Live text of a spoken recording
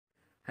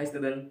Hi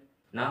student,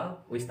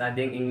 now we're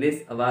studying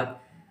English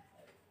about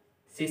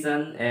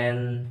season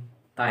and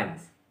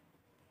times.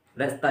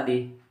 Let's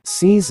study.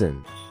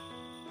 Season.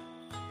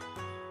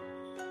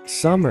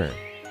 Summer.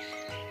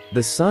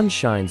 The sun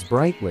shines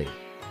brightly.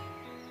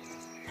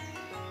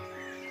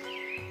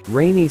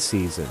 Rainy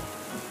season.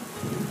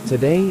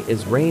 Today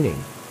is raining.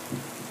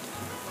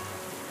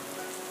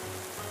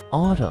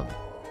 Autumn.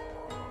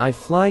 I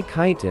fly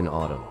kite in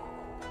autumn.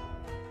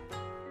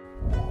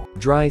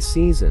 Dry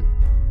season.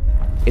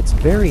 It's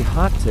very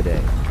hot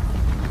today.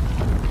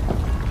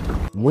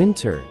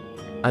 Winter.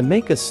 I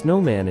make a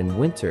snowman in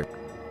winter.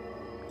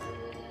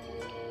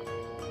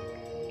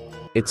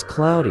 It's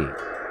cloudy.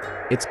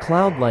 It's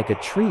cloud like a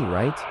tree,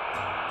 right?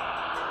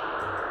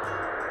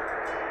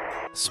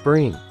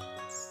 Spring.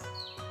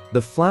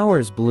 The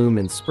flowers bloom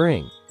in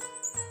spring.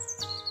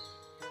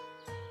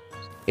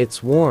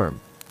 It's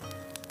warm.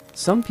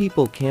 Some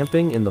people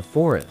camping in the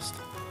forest.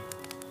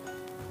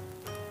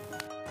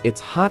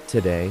 It's hot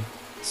today.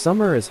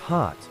 Summer is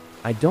hot.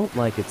 I don't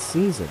like its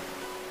season.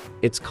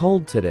 It's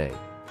cold today.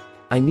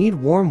 I need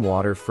warm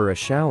water for a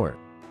shower.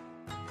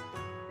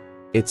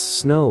 It's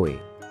snowy.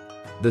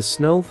 The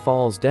snow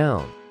falls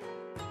down.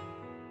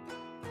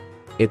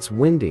 It's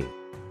windy.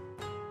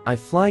 I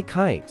fly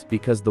kite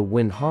because the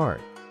wind hard.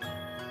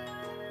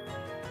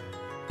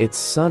 It's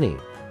sunny.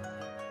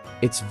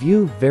 Its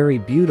view very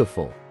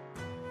beautiful.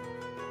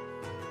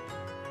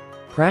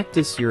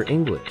 Practice your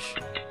English.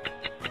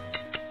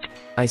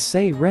 I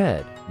say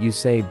red, you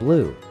say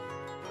blue.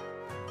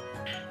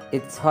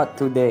 It's hot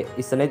today,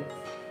 isn't it?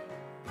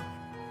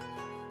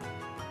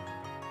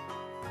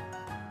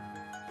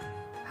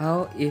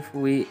 How if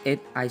we ate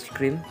ice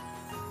cream?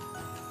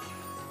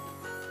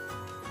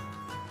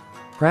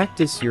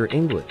 Practice your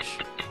English.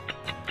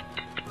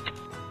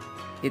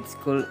 It's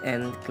cool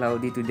and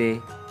cloudy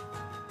today.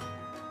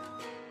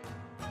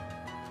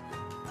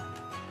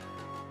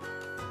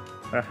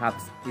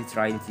 Perhaps it's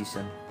rainy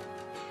season.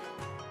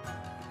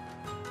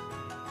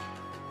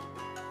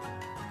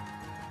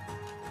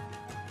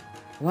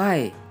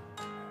 Why?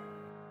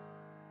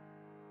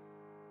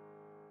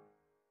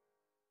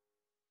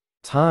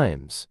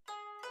 Times.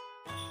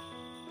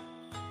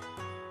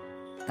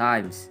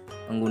 Times.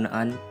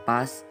 Penggunaan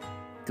past,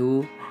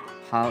 to,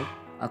 half,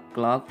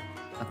 o'clock,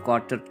 a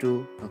quarter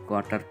to, a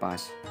quarter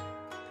past.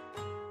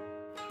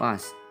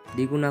 Past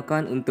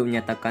digunakan untuk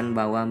menyatakan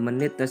bahwa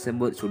menit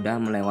tersebut sudah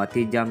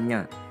melewati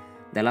jamnya.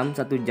 Dalam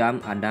 1 jam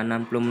ada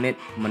 60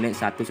 menit. Menit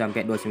 1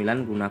 sampai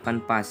 29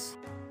 gunakan past.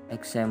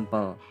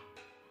 Example.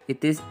 It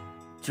is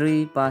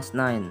 3 past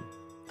 9.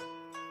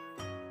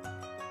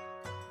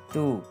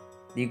 2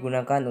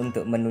 digunakan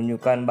untuk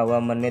menunjukkan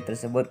bahwa menit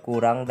tersebut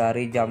kurang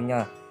dari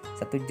jamnya.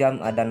 1 jam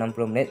ada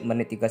 60 menit.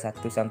 Menit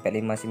 31 sampai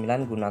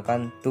 59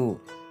 gunakan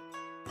to.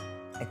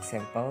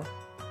 Example.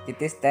 It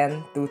is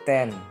 10 to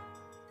 10.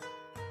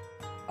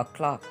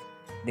 O'clock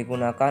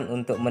digunakan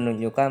untuk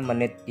menunjukkan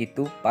menit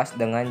itu pas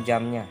dengan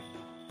jamnya.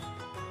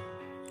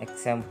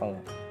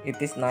 Example. It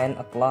is 9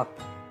 o'clock.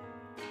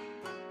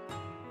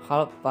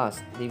 Half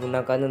past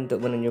digunakan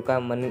untuk menunjukkan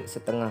menit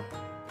setengah.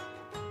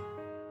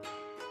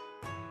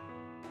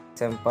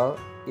 Example.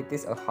 It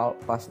is a half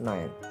past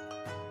 9.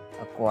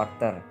 A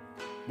quarter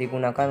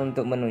digunakan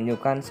untuk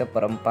menunjukkan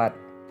seperempat.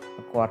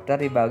 A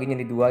quarter dibagi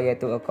jadi 2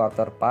 yaitu a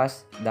quarter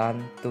past dan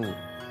 2.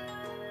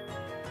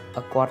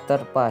 A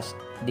quarter past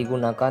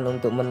digunakan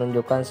untuk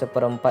menunjukkan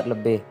seperempat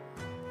lebih.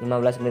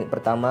 15 menit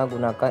pertama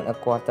gunakan a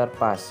quarter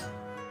past.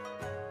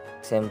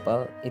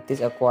 Example. It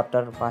is a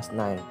quarter past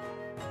 9.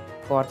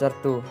 Quarter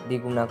to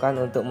digunakan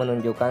untuk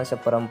menunjukkan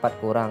seperempat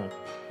kurang.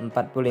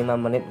 45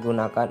 menit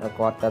gunakan a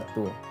quarter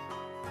to.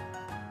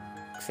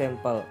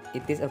 Example.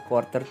 It is a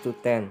quarter to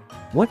 10.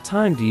 What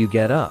time do you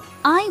get up?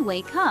 I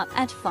wake up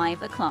at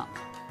 5 o'clock.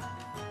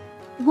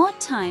 What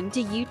time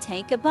do you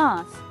take a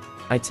bath?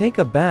 I take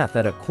a bath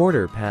at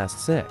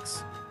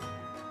 6:15.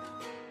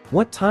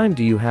 What time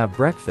do you have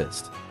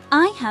breakfast?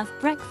 I have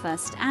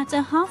breakfast at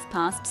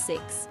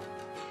 6:30.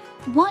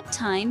 What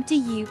time do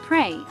you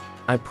pray?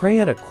 I pray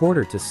at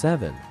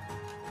 6:45.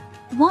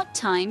 What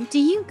time do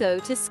you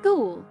go to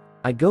school?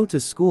 I go to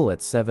school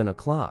at 7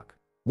 o'clock.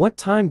 What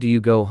time do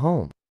you go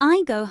home?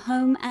 I go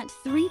home at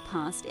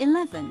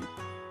 11:03.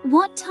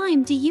 What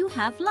time do you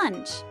have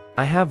lunch?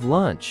 I have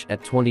lunch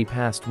at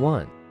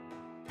 1:20.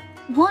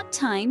 What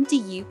time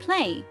do you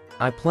play?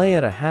 I play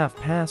at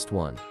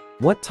 1:30.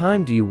 What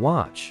time do you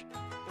watch?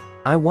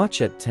 I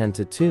watch at 10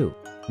 to 2.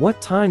 What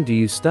time do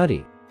you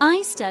study?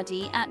 I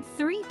study at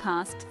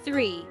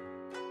 3:03.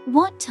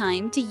 What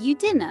time do you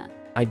dinner?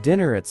 I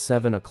dinner at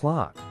 7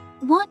 o'clock.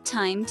 What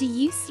time do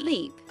you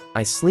sleep?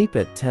 I sleep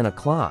at 10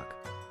 o'clock.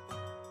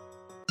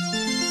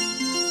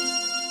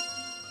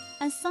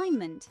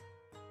 Assignment.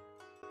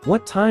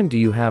 What time do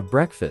you have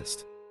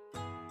breakfast?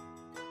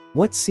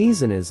 What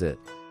season is it?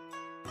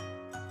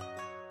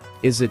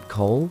 Is it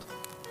cold?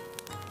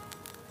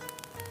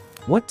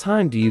 What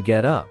time do you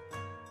get up?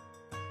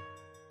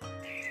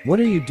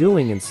 What are you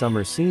doing in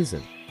summer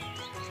season?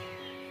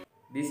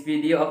 This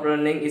video of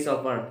learning is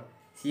over.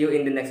 See you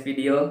in the next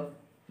video.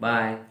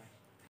 Bye.